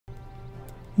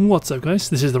What's up guys,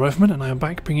 this is the Rifleman and I am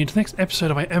back bringing you to the next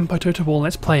episode of my Empire Total War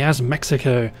Let's Play as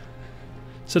Mexico.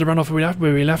 So to round off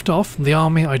where we left off, the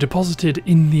army I deposited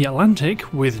in the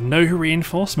Atlantic with no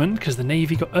reinforcement because the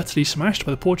navy got utterly smashed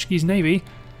by the Portuguese navy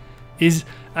is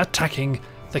attacking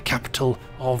the capital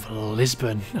of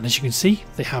Lisbon. And as you can see,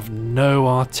 they have no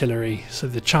artillery, so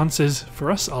the chances for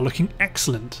us are looking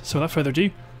excellent. So without further ado,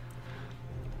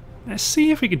 let's see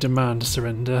if we can demand a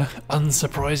surrender.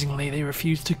 Unsurprisingly, they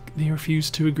refuse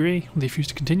to agree. They refuse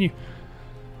to continue.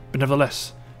 But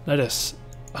nevertheless, let us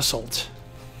assault.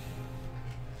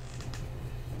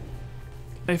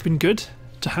 They've been good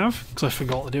to have because I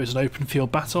forgot that it was an open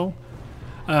field battle.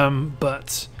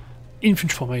 But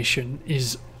infantry formation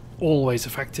is always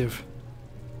effective.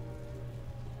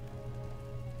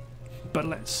 But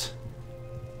let's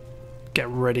get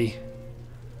ready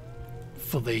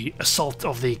for the assault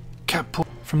of the capital.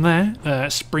 From there,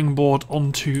 springboard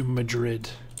onto Madrid.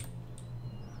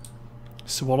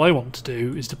 So what I want to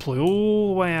do is deploy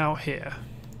all the way out here,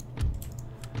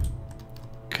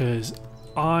 because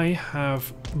I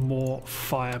have more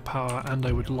firepower and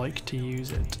I would like to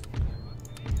use it.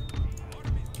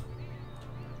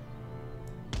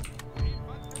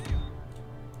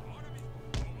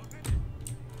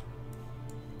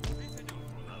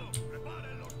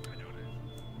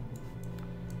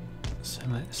 So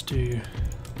let's do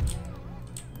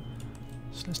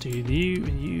you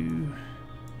and you.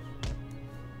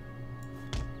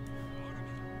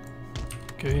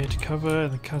 Go here to cover,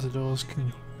 and the cazadores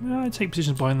can take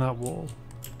positions behind that wall.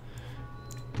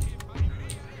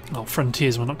 Oh,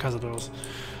 frontiers, well, not cazadores.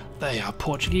 They are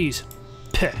Portuguese.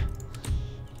 Peh.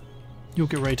 You'll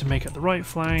get ready to make up the right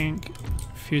flank.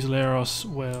 Fusileros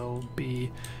will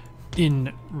be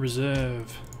in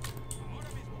reserve.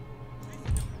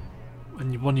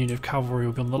 And one unit of cavalry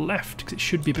will be on the left because it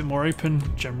should be a bit more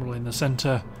open. General in the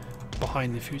centre,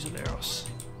 behind the Fusileros.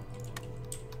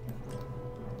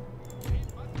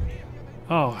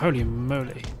 Oh, holy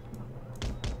moly!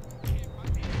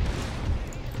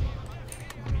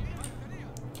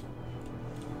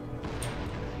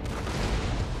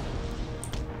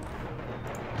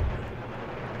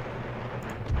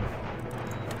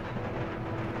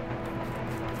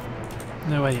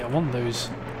 No way! I want those.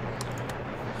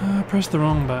 Press the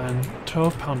wrong button.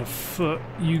 £12 a foot.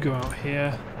 You go out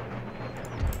here.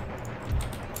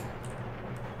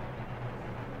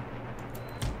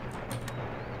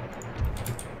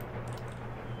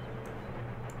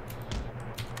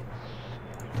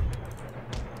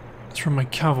 Let's run my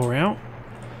cavalry out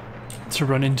to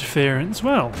run interference.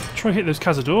 Well, try to hit those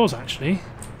cazadores actually.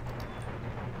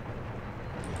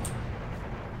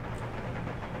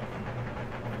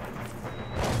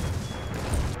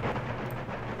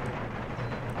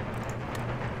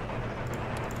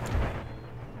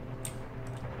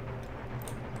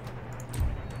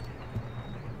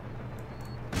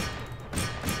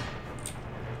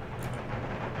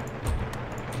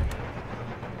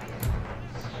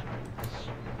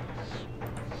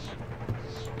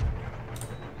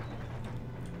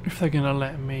 If they're going to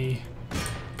let me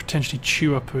potentially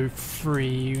chew up a free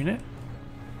unit.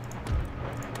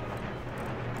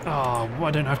 Ah, well,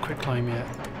 I don't have quick climb yet.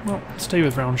 Well, stay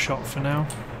with round shot for now.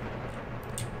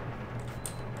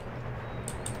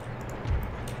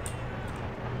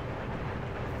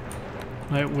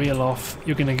 No, wheel off.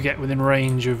 You're going to get within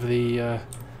range of the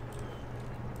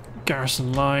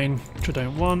garrison line, which I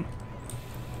don't want.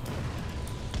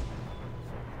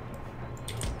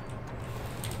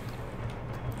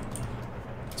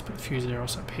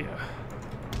 Fusileros up here.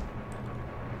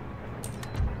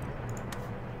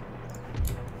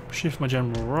 Shift my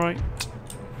general right.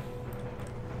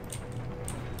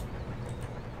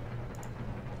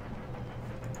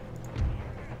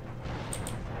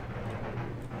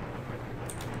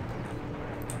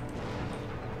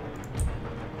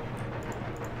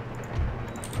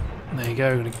 There you go,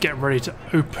 I'm going to get ready to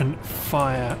open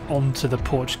fire onto the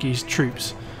Portuguese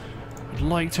troops. I'd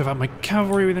like to have had my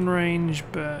cavalry within range,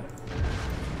 but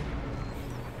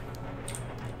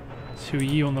who are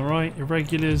you on the right?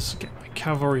 Irregulars. Get my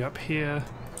cavalry up here.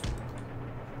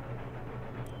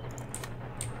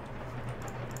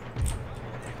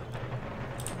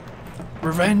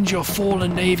 Revenge your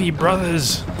fallen navy,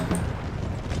 brothers!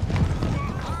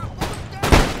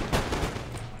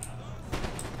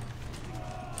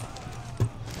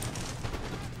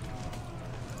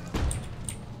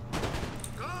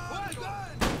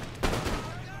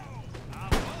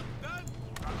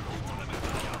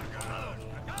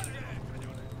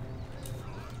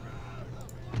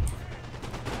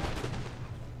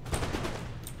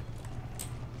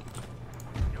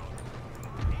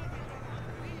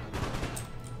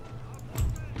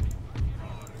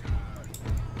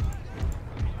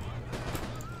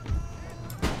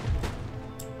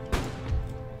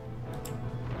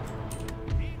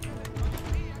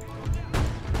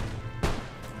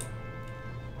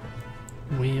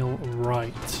 Wheel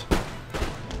right.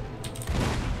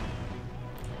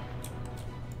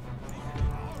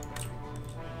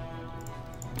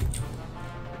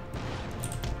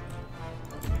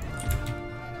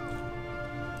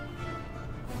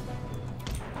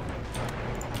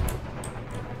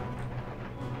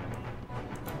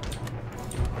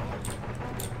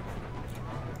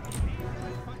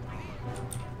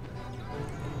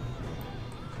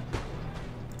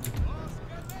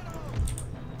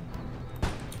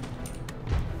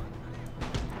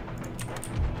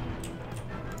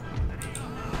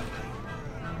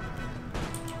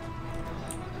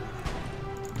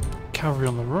 Cavalry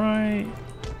on the right,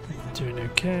 doing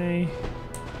okay.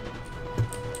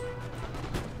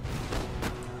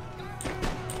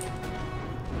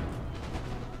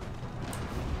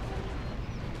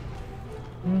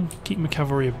 Keep my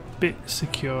cavalry a bit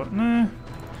secure. Nah.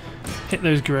 Hit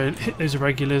those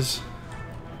irregulars.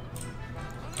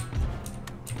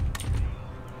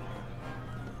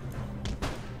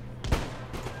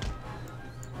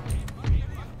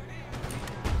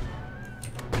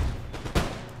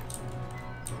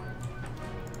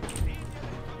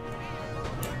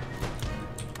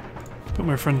 Put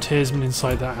my frontiersmen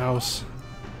inside that house.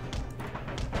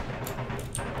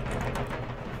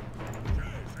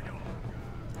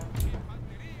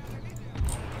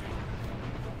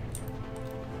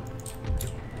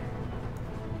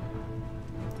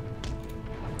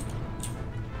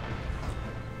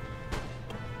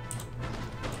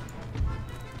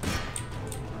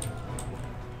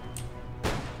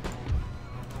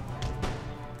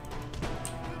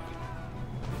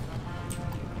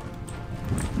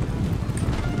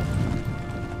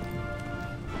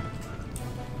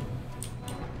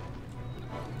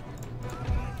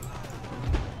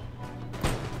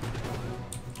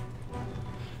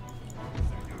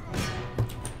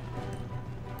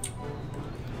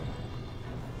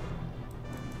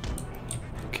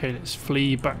 Okay, let's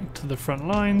flee back to the front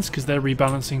lines because they're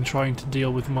rebalancing, trying to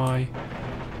deal with my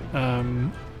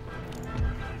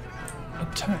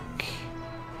attack.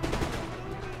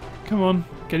 Come on,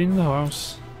 get into the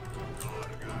house.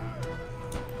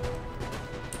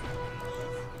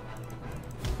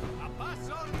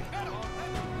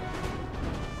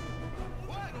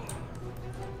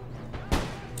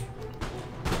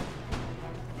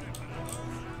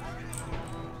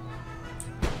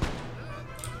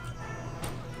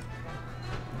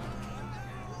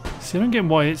 See, I don't get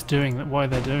why it's doing that. Why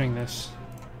they're doing this.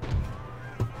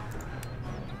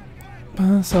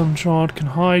 Some Shard can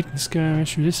hide and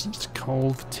skirmish, resistance to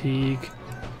cold, fatigue.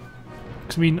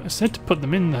 Because I mean, I said to put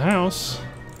them in the house.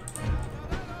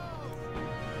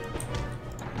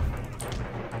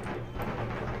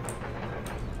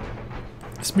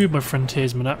 Let's move my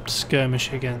frontiersmen up to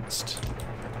skirmish against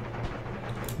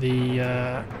the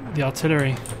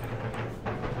artillery.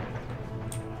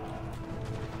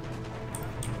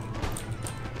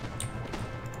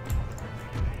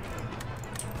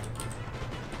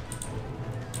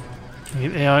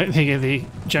 I think the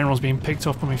general's being picked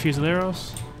off by my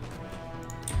Fusileros.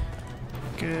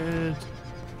 Good.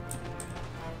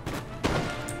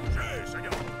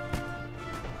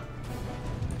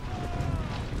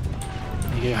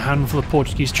 You get a handful of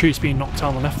Portuguese troops being knocked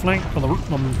down on the left flank,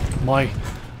 on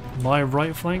my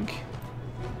right flank.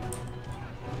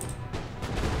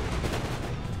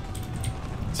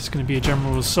 This is going to be a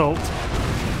general assault.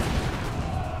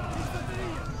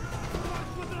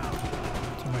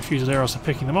 Fusileros are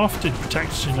picking them off in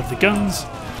protection of the guns.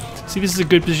 See, this is a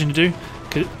good position to do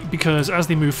because as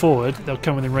they move forward, they'll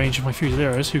come within range of my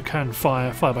Fusileros, who can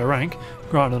fire by rank.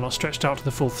 Granted, they're not stretched out to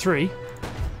the full 3,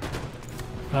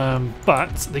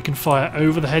 but they can fire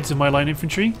over the heads of my line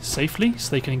infantry safely,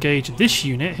 so they can engage this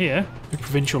unit here, the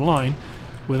provincial line,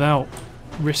 without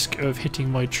risk of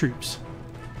hitting my troops.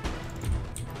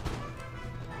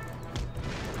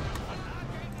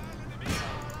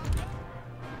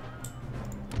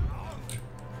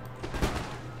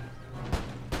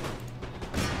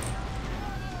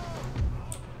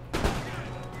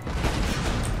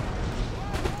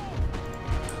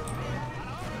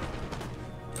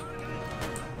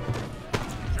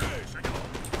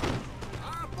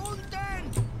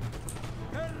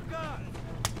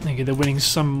 Okay, they're winning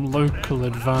some local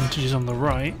advantages on the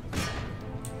right.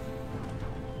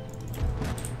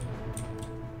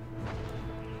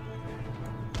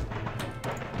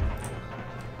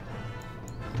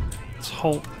 Let's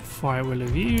halt fire will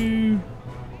of you.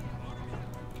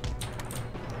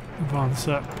 Advance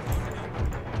up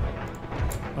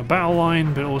a battle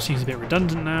line, but it all seems a bit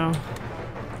redundant now.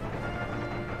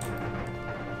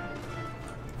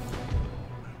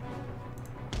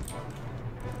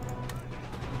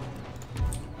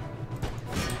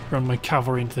 run my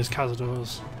cavalry into those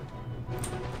cazadors.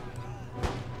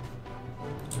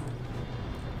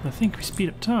 I think we speed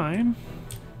up time.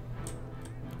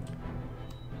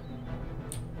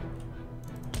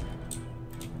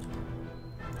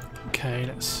 Okay,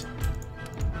 let's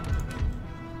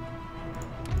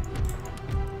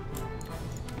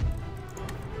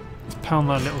pound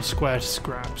that little square to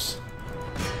scraps.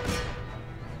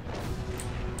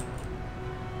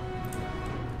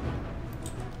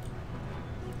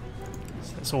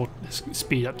 So let's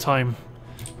speed up time.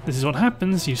 This is what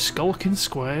happens, you skulk in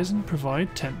squares and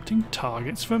provide tempting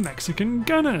targets for Mexican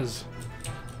gunners.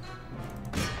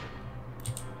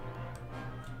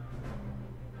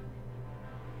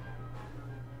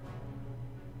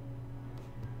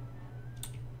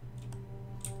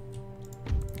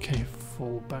 Okay,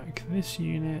 fall back this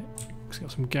unit. It's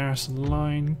got some garrison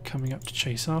line coming up to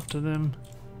chase after them.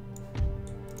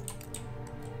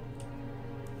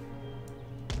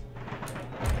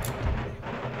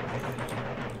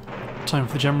 Time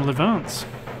for the general advance.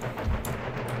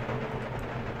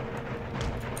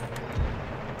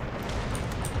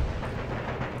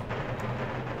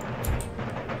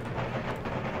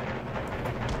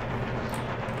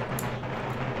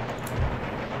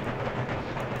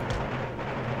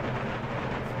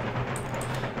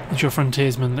 As your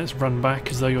frontiersmen, let's run back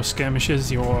as though you're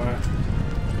skirmishers. You're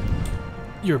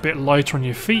a bit lighter on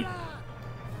your feet.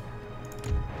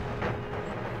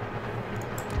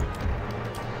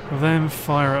 Then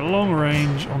fire at long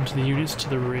range onto the units to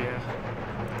the rear.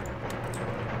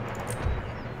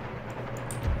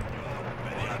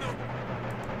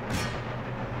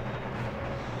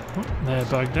 Oh, they're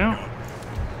bugged out.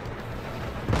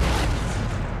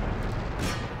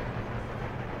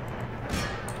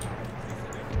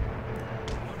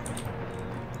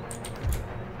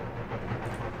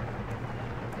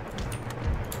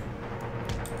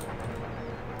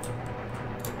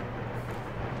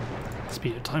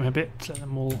 Speed up time a bit, let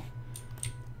them all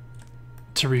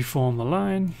to reform the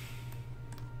line.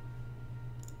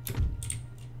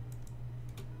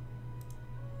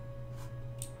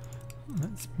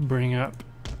 Let's bring up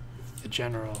the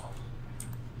general.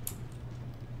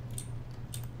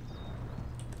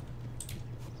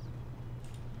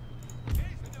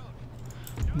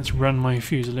 Let's run my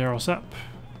Fusileros up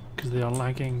because they are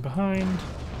lagging behind.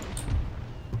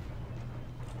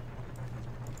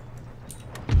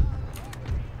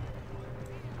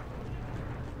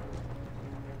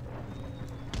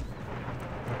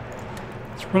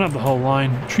 Run up the whole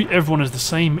line, treat everyone as the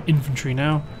same infantry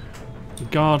now,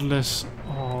 regardless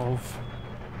of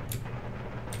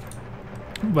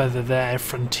whether they're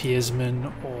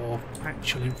frontiersmen or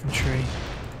actual infantry.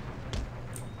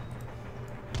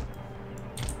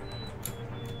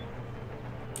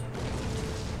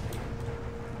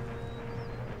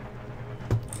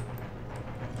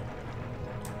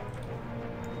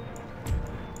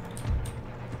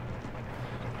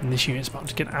 And this unit's about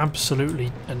to get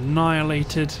absolutely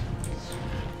annihilated.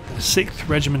 The 6th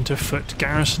Regiment of Foot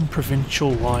Garrison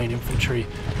Provincial Line Infantry.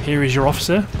 Here is your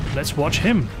officer. Let's watch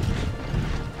him.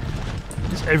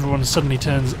 As everyone suddenly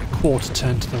turns a quarter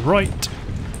turn to the right.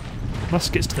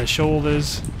 Muskets to their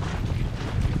shoulders.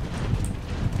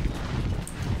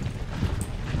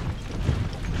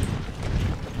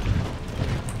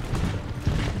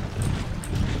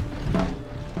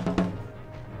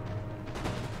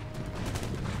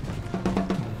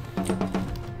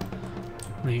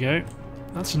 There you go.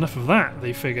 That's enough of that,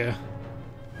 they figure.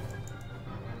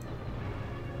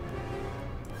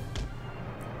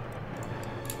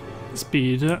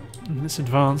 Speed up, and let's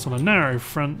advance on a narrow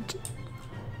front.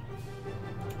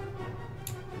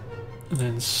 And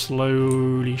then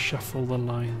slowly shuffle the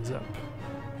lines up.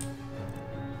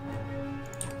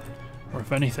 Or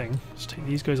if anything, let's take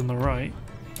these guys on the right.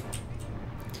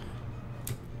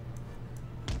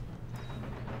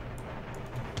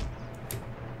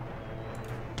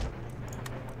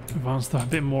 Advance that a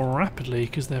bit more rapidly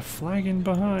because they're flagging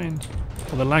behind.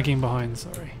 Or they're lagging behind,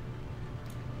 sorry.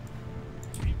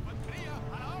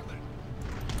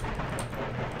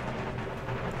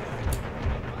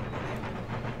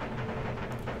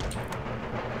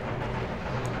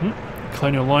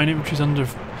 Colonial line infantry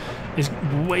is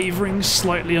wavering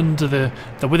slightly under the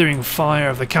withering fire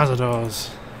of the cazadors.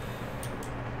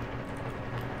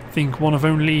 I think one of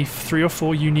only 3 or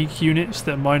 4 unique units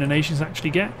that minor nations actually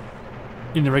get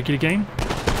in the regular game.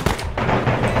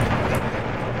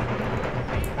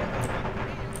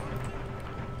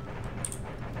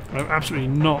 I'm absolutely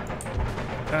not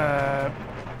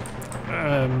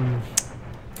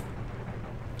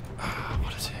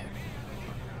what is it?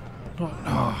 Not,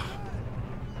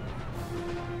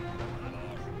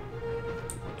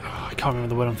 can't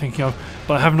remember the word I'm thinking of,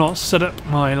 but I have not set up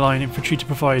my line infantry to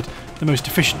provide the most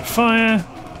efficient fire,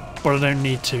 but I don't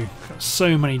need to. I've got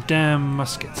so many damn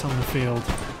muskets on the field.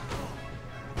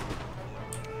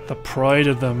 The pride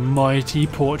of the mighty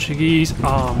Portuguese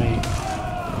army.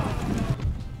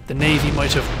 The navy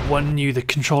might have won you the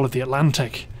control of the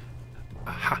Atlantic.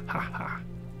 Ha ha ha.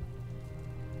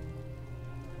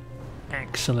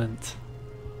 Excellent.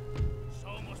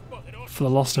 For the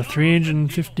loss of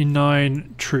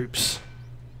 359 troops.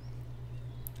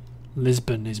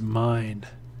 Lisbon is mine.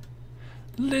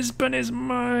 Lisbon is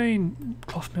mine!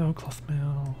 Cloth mill, cloth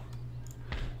mill.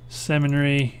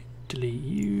 Seminary. Delete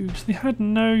use. They had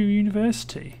no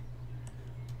university.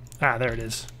 Ah, there it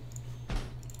is.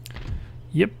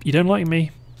 Yep, you don't like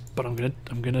me, but I'm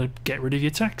gonna get rid of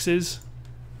your taxes.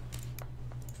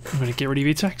 I'm gonna get rid of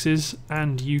your taxes,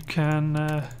 and you can.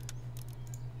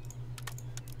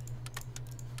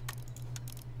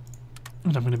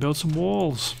 And I'm gonna build some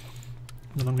walls.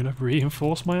 And then I'm gonna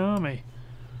reinforce my army.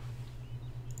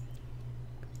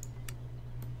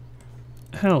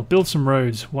 Hell, build some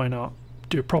roads. Why not?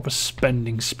 Do a proper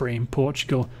spending spree in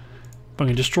Portugal. I'm going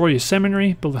to destroy your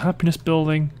seminary, build a happiness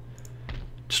building,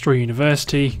 destroy your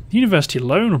university. The university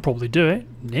alone will probably do it.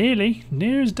 Nearly.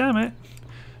 Near as damn it.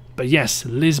 But yes,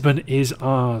 Lisbon is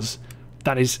ours.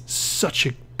 That is such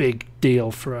a big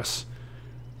deal for us.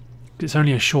 It's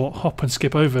only a short hop and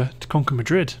skip over to conquer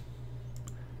Madrid.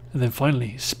 And then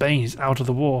finally, Spain is out of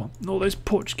the war. All those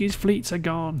Portuguese fleets are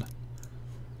gone.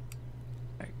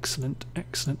 Excellent,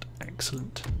 excellent,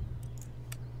 excellent.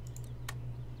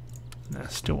 I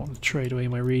still want to trade away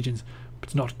my regions, but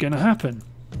it's not going to happen.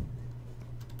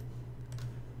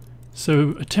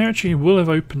 So a territory will have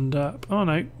opened up. Oh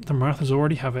no, the Marathas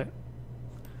already have it.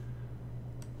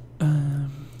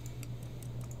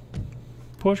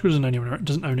 Portugal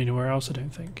doesn't own anywhere else, I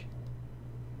don't think.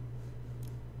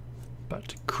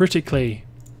 But critically,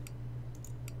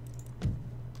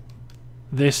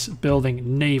 this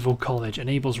building Naval College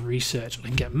enables research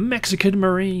and get Mexican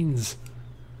Marines.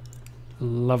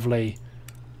 Lovely.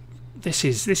 This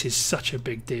is such a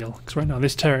big deal because right now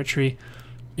this territory,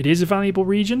 it is a valuable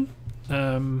region.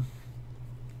 It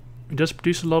does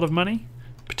produce a lot of money,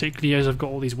 particularly as I've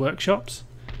got all these workshops.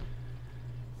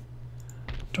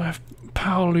 Do I have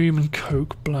power loom and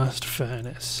coke blast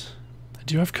furnace? I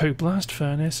do have coke blast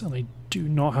furnace, and I do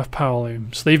not have power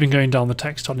loom. So they've been going down the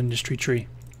textile industry tree.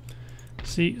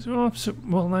 See,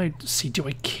 well no. See, do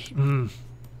I keep?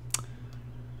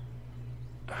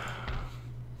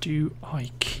 Do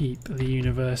I keep the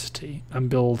university and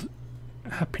build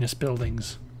happiness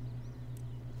buildings?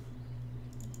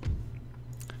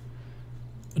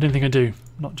 I don't think I do.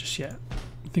 Not just yet.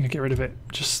 I think I get rid of it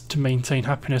just to maintain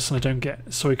happiness, and I don't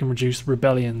get so I can reduce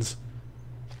rebellions.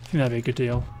 I think that'd be a good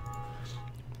deal.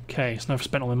 Okay, so now I've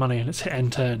spent all my money. Let's hit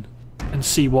end turn and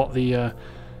see what the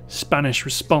Spanish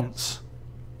response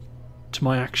to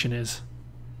my action is.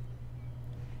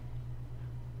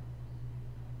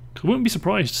 I wouldn't be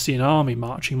surprised to see an army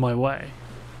marching my way.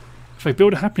 If I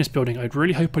build a happiness building, I'd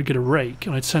really hope I'd get a rake,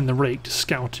 and I'd send the rake to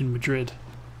scout in Madrid.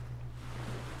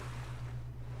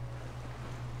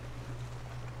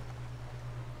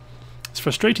 It's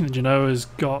frustrating that Genoa's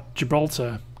got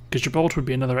Gibraltar, because Gibraltar would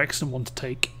be another excellent one to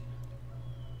take,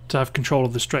 to have control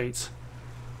of the straits.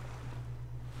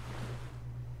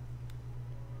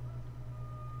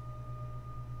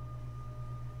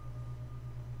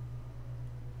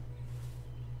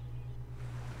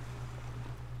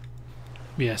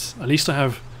 Yes, at least I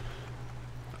have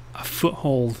a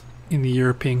foothold in the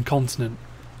European continent.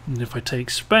 And if I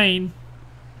take Spain...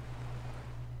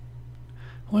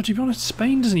 Well, to be honest,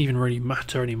 Spain doesn't even really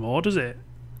matter anymore, does it?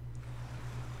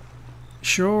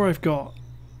 Sure, I've got...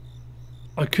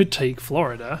 I could take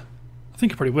Florida. I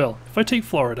think I probably will. If I take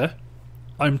Florida,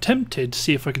 I'm tempted to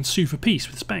see if I can sue for peace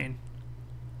with Spain.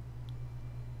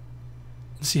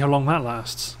 And see how long that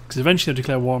lasts. Because eventually they'll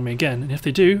declare war on me again, and if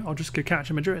they do, I'll just go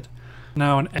capture Madrid.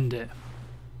 Now and end it.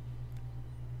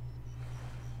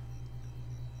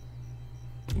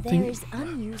 There is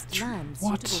unused land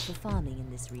suitable for farming in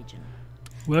this region.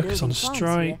 Workers on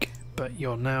strike, but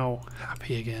you're now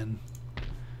happy again.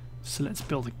 So let's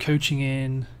build a coaching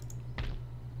inn.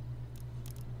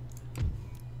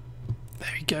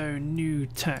 There we go, new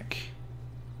tech.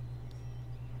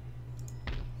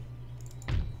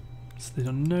 So there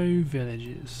are no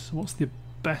villages. What's the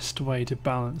best way to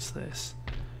balance this?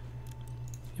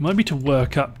 It might be to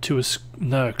work up to a...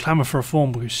 No, clamour for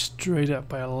reform will go straight up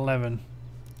by 11.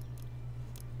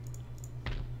 I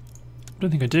don't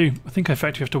think I do. I think I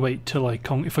effectively have to wait till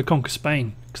if I conquer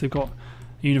Spain, because they've got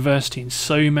a university in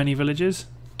so many villages.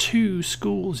 2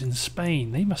 schools in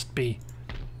Spain. They must be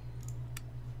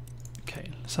Okay,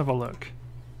 let's have a look.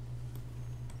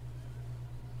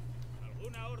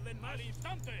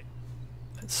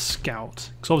 Let's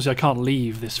scout. Because obviously I can't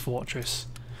leave this fortress.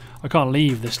 I can't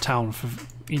leave this town for,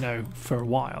 you know, for a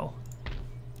while.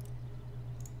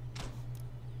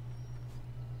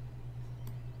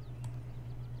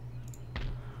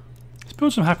 Let's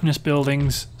build some happiness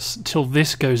buildings till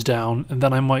this goes down, and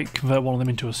then I might convert one of them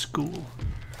into a school.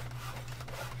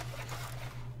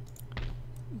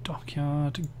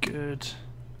 Dockyard, good.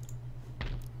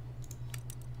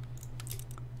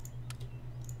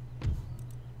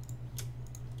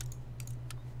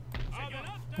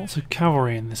 Lots of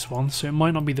cavalry in this one, so it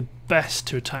might not be the best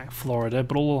to attack Florida,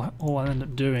 but all I'll end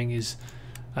up doing is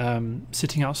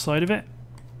sitting outside of it.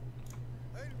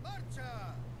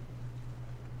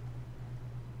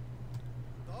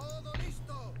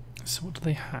 So what do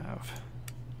they have?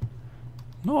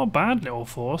 Not a bad little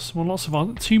force. Well, lots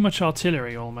of too much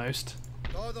artillery almost.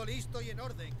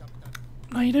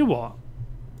 No, you know what?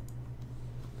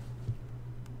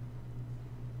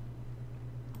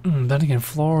 Then again,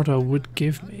 Florida would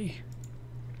give me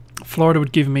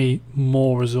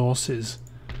more resources,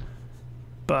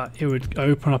 but it would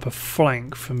open up a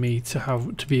flank for me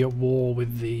to be at war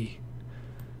with the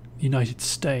United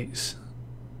States.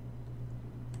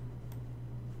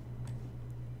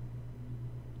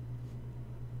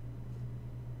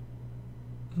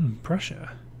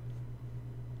 Prussia.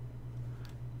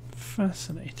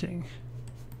 Fascinating.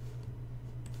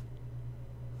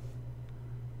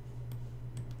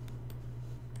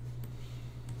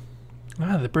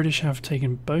 Ah, the British have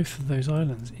taken both of those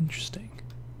islands. Interesting.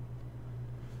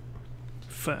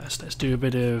 First, let's do a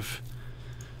bit of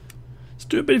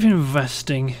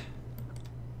investing.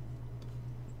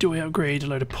 Do we upgrade a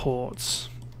load of ports?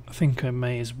 I think I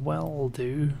may as well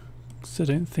do, because I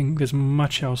don't think there's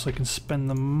much else I can spend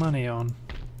the money on.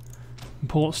 And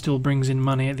port still brings in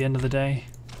money at the end of the day.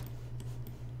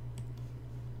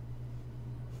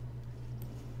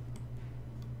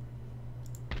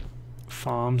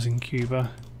 Farms in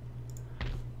Cuba.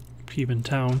 Cuban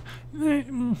town.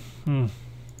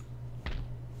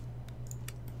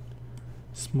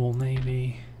 Small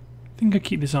navy. I think I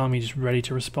keep this army just ready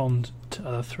to respond to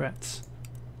other threats.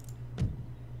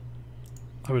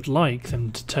 I would like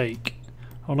them to take...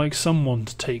 I would like someone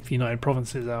to take the United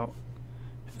Provinces out.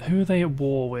 Who are they at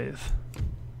war with?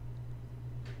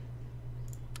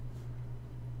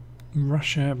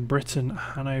 Russia, Britain,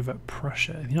 Hanover,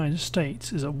 Prussia. The United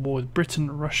States is at war with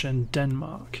Britain, Russia and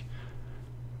Denmark.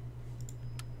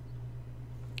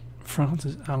 France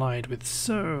is allied with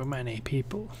so many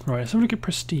people. Right, let's have a look at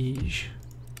prestige.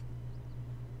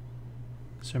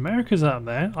 So America's up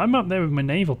there. I'm up there with my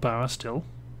naval power still.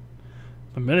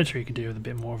 My military could do with a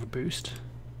bit more of a boost.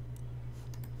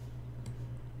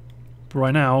 But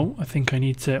right now, I think I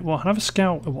need to... Well, have a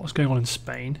scout of what's going on in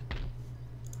Spain.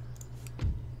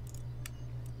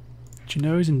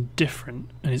 Genoa's indifferent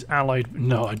and is allied...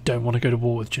 No, I don't want to go to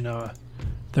war with Genoa.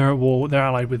 They're at war. They're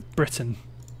allied with Britain.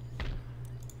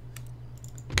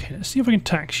 Okay, let's see if I can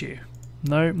tax you.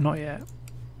 No, not yet.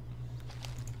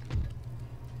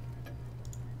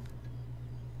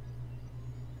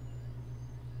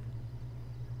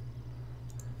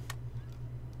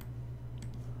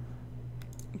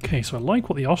 Okay, so I like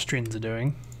what the Austrians are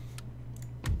doing.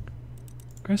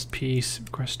 Request peace,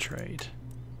 request trade.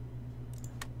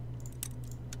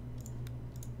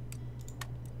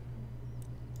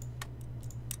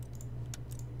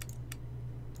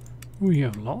 Ooh, you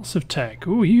have lots of tech.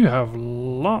 Ooh, you have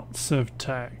lots of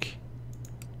tech.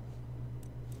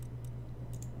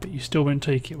 But you still won't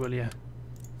take it, will you?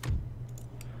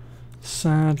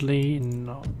 Sadly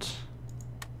not.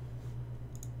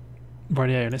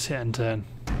 Rightio, let's hit end turn.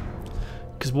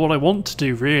 Because what I want to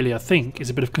do really, I think,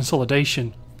 is a bit of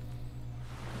consolidation.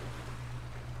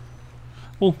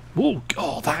 Well, whoa,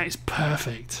 oh, that is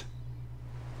perfect.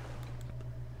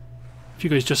 If you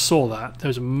guys just saw that, there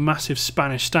was a massive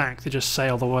Spanish stack that just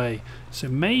sailed away. So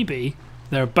maybe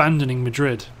they're abandoning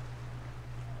Madrid.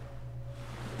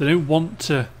 They don't want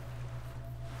to.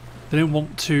 They don't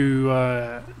want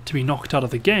to be knocked out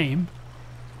of the game,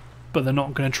 but they're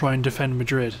not going to try and defend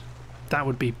Madrid. That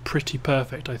would be pretty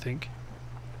perfect, I think.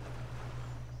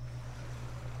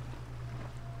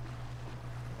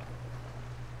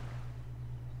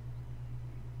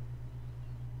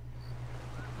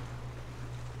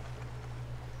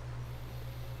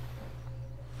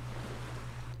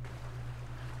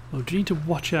 Well, do you need to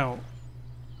watch out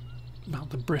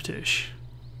about the British?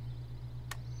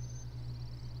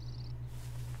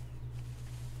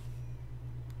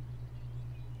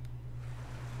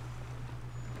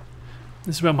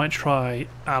 This is where I might try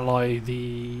ally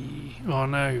the... Oh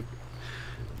no.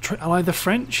 ally the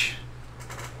French.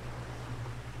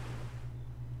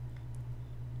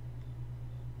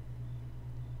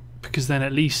 Because then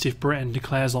at least if Britain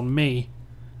declares on me,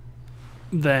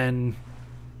 then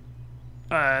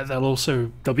they're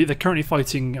currently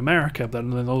fighting America, but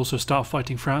then they'll also start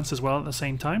fighting France as well at the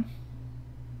same time.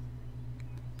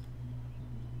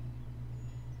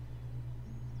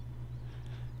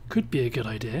 Could be a good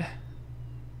idea.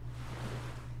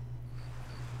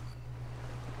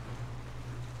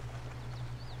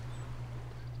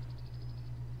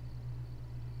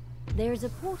 There is a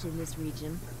port in this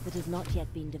region that has not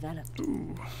yet been developed.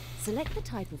 Ooh. Select the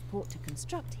type of port to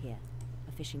construct here.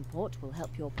 A fishing port will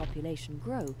help your population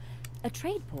grow. A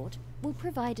trade port will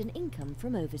provide an income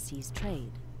from overseas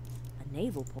trade. A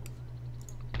naval port...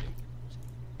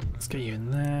 Let's get you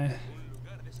in there.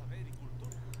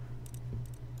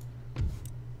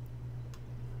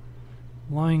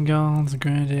 Line guards,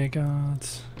 grenadier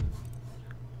guards.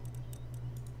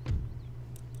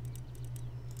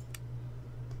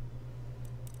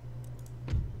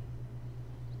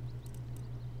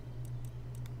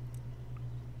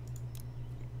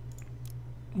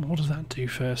 What does that do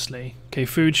firstly? Okay,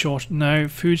 food shortage. No,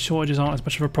 food shortages aren't as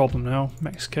much of a problem now.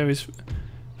 Mexico is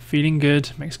feeling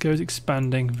good. Mexico is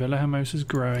expanding. Villahermosa is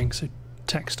growing, so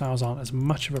textiles aren't as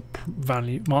much of a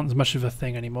aren't as much of a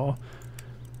thing anymore.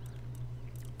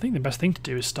 I think the best thing to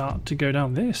do is start to go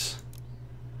down this.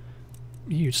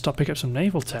 You'd start pick up some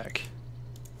naval tech.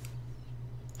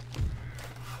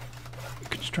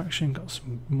 Construction, got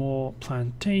some more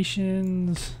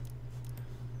plantations.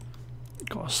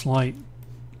 Got a slight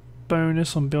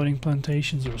bonus on building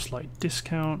plantations, or a slight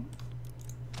discount.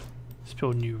 Let's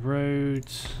build new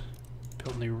roads.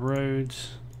 Build new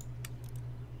roads.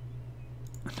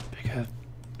 And a bigger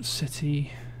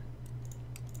city.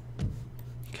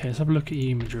 Okay, let's have a look at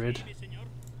you, Madrid.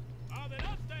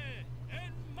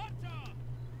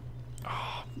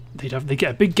 Oh, they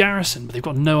get a big garrison, but they've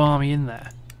got no army in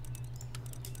there.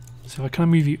 So if I kind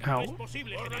of move you out.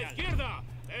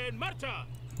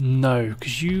 No,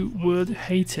 because you would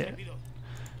hate it.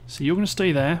 So you're going to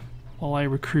stay there while I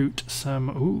recruit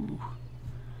some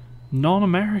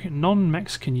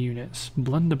non-Mexican units.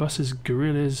 Blunderbusses,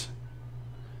 guerrillas,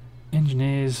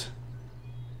 engineers.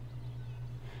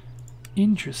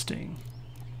 Interesting.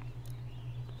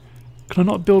 Can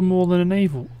I not build more than a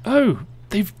naval? Oh,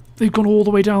 they've gone all the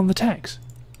way down the text.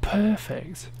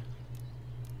 Perfect.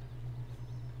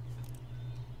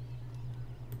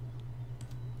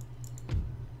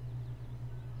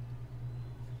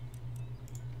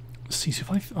 See,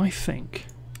 so if I think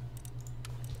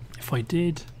if I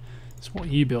did, so what are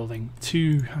you building?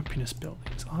 2 happiness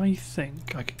buildings. I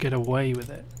think I could get away with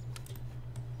it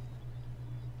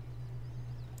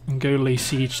and go lay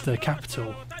siege to the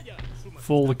capital,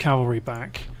 fall the cavalry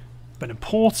back, but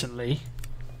importantly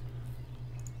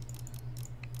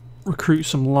recruit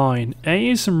some line. A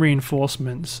is some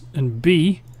reinforcements, and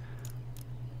B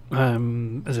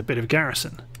as a bit of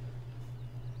garrison,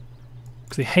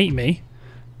 because they hate me.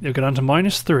 They'll go down to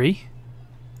 -3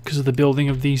 because of the building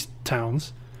of these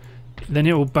towns. Then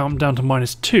it will bump down to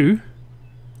 -2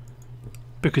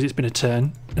 because it's been a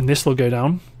turn, and this will go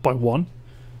down by 1.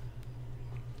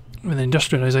 And then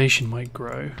industrialization might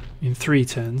grow in 3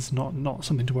 turns, not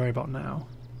something to worry about now.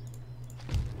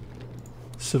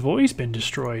 Savoy's been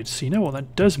destroyed, so you know what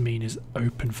that does mean is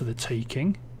open for the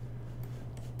taking.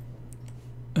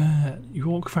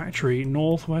 York Factory,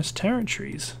 Northwest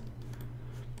Territories.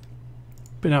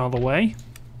 Been out of the way.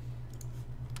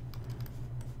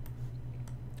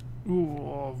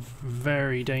 Ooh,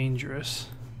 very dangerous.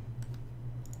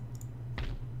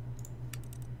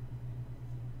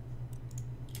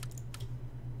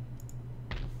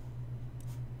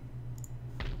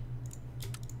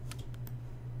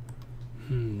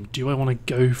 Do I want to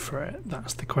go for it?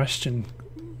 That's the question.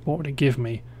 What would it give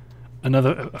me?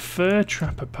 A fur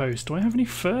trapper post. Do I have any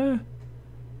fur?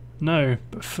 No,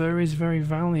 but fur is very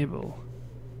valuable.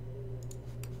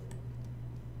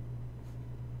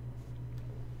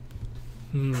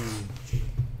 I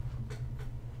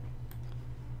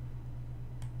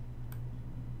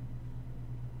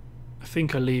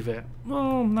think I leave it.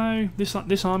 Well, no,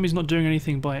 this army's not doing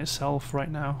anything by itself right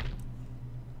now.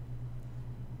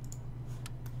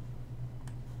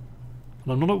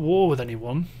 And I'm not at war with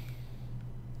anyone.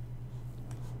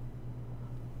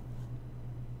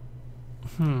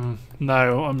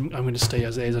 No, I'm going to stay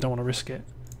as is. I don't want to risk it.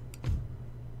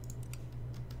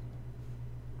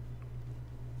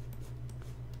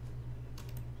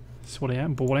 That's what I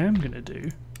am. But what I am going to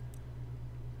do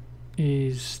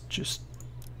is just,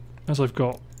 as I've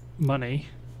got money,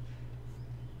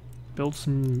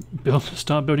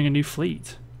 start building a new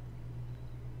fleet.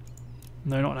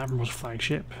 No, not an Admiral's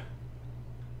flagship.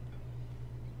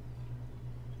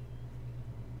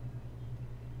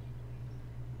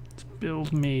 Let's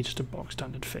build me just a box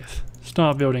standard 5th.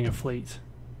 Start building a fleet.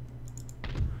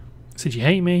 Said you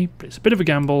hate me, but it's a bit of a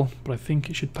gamble, but I think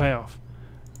it should pay off.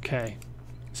 Okay,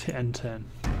 let's hit end turn.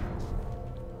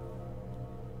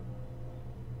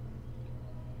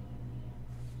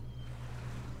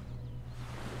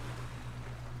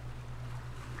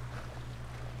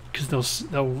 Because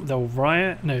they'll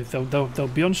riot. No, they'll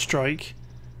be on strike.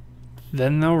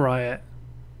 Then they'll riot.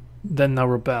 Then they'll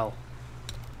rebel.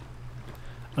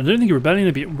 I don't think rebellion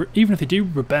will be, even if they do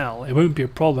rebel, it won't be a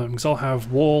problem because I'll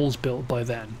have walls built by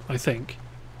then, I think.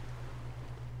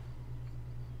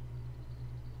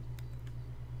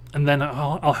 And then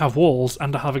I'll have walls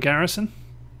and I'll have a garrison.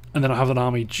 And then I'll have an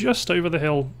army just over the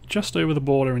hill, just over the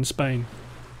border in Spain.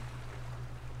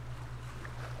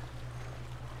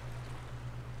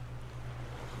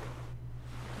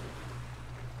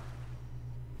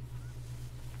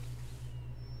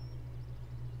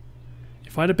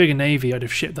 If I had a bigger navy, I'd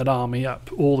have shipped that army up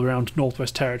all around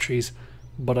Northwest Territories,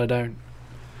 but I don't.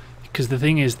 Because the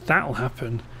thing is, that'll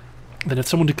happen. Then if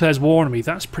someone declares war on me,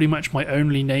 that's pretty much my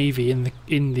only navy in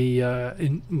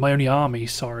my only army,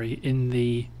 sorry, in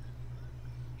the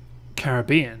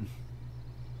Caribbean.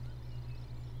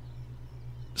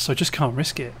 So I just can't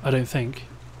risk it, I don't think.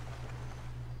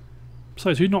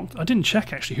 Besides, who knocked? I didn't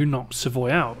check actually who knocked Savoy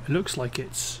out. It looks like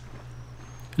it's.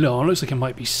 No, it looks like it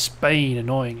might be Spain,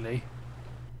 annoyingly.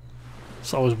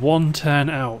 So I was one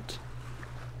turn out.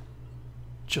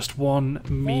 Just one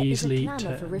measly turn. There is a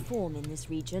clamour for reform in this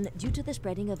region due to the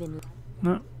spreading of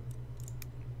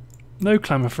No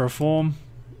clamour for reform.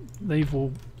 They've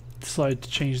all decided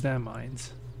to change their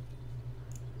minds.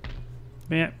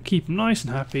 But yeah, keep them nice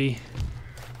and happy.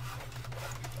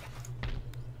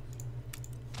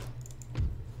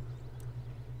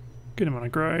 Good amount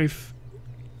of growth.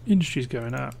 Industry's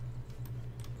going up.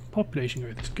 Population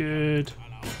growth is good.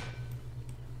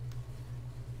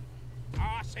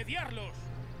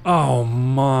 Oh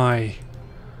my.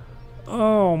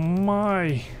 Oh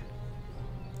my.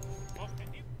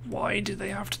 Why did they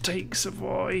have to take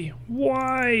Savoy?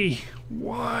 Why?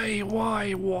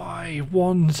 Why?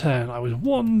 One turn. I was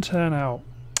one turn out.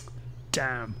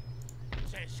 Damn.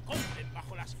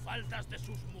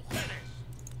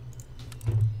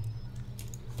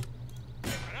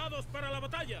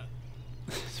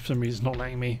 For some reason it's not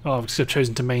letting me. Oh, I've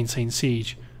chosen to maintain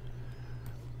siege.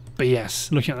 But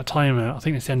yes, looking at the timer, I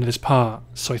think it's the end of this part.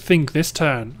 So I think this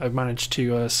turn I've managed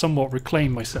to somewhat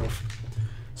reclaim myself.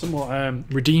 Somewhat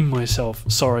redeem myself,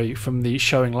 sorry, from the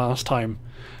showing last time.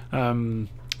 So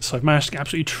I've managed to get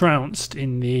absolutely trounced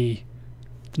in the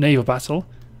naval battle.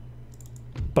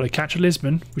 But I captured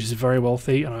Lisbon, which is very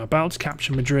wealthy, and I'm about to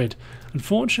capture Madrid.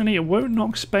 Unfortunately, it won't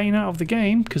knock Spain out of the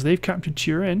game, because they've captured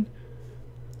Turin.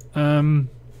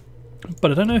 But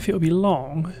I don't know if it'll be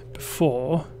long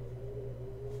before...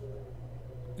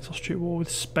 Is Austria at war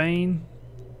with Spain?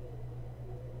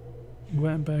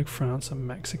 Wittenberg, France and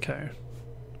Mexico.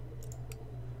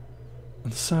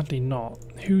 And sadly not.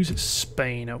 Who's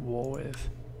Spain at war with?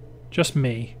 Just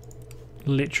me.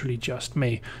 Literally just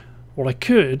me. Well, I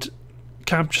could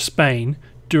capture Spain,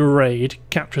 do a raid,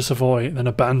 capture Savoy, and then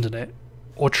abandon it.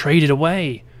 Or trade it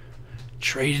away.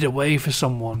 Trade it away for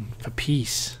someone. For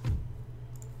peace.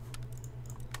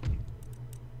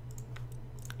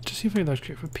 Just see if those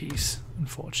click for peace.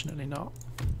 Unfortunately not.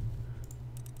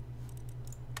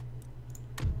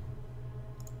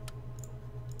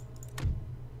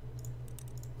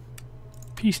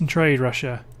 Peace and trade,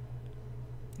 Russia.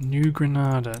 New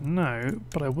Granada. No,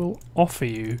 but I will offer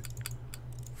you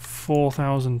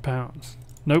 £4,000.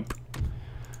 Nope.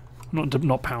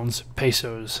 Not pounds.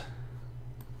 Pesos.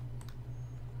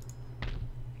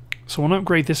 So I want to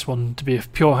upgrade this one to be a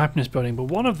pure happiness building, but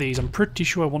one of these I'm pretty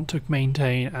sure I want to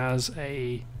maintain as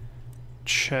a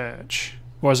church.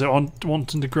 Or is it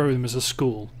wanting to grow them as a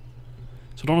school?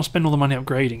 So I don't want to spend all the money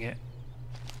upgrading it.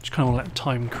 Just kind of let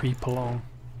time creep along.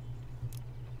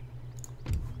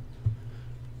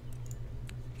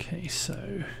 Okay,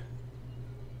 so...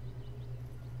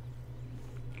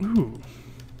 Ooh.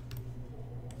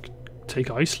 Take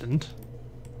Iceland.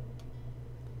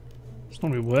 It's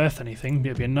not really worth anything, but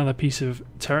it'd be another piece of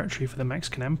territory for the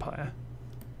Mexican Empire.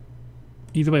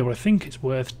 Either way, what I think it's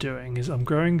worth doing is I'm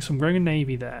growing a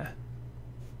navy there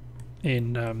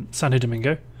in Santo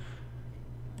Domingo.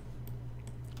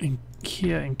 In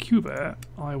Cuba,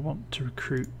 I want to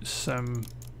recruit some.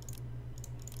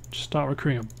 Start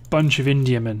recruiting a bunch of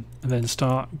Indiamen, and then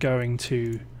start going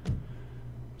to.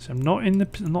 So I'm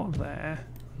not there,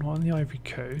 not on the Ivory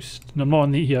Coast. No, I'm not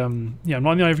on the yeah, I'm not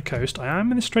on the Ivory Coast. I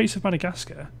am in the Straits of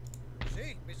Madagascar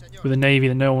with a navy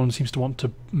that no one seems to want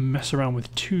to mess around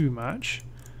with too much.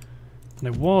 And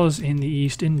I was in the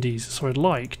East Indies, so I'd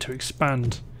like to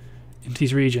expand into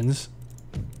these regions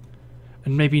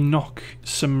and maybe knock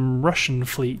some Russian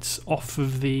fleets off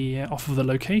of the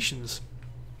locations.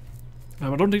 I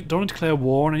don't want to declare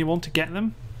war on anyone to get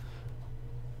them,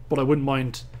 but I wouldn't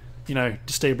mind, you know,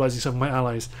 destabilising some of my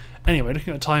allies. Anyway,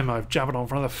 looking at the time, I've jabbered on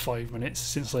for another 5 minutes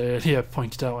since I earlier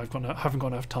pointed out haven't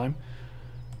got enough time.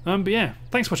 But yeah,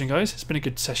 thanks for watching, guys. It's been a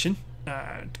good session.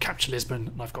 Capture Lisbon,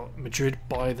 and I've got Madrid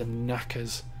by the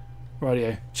knackers.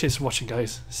 Rightio. Cheers for watching,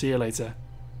 guys. See you later.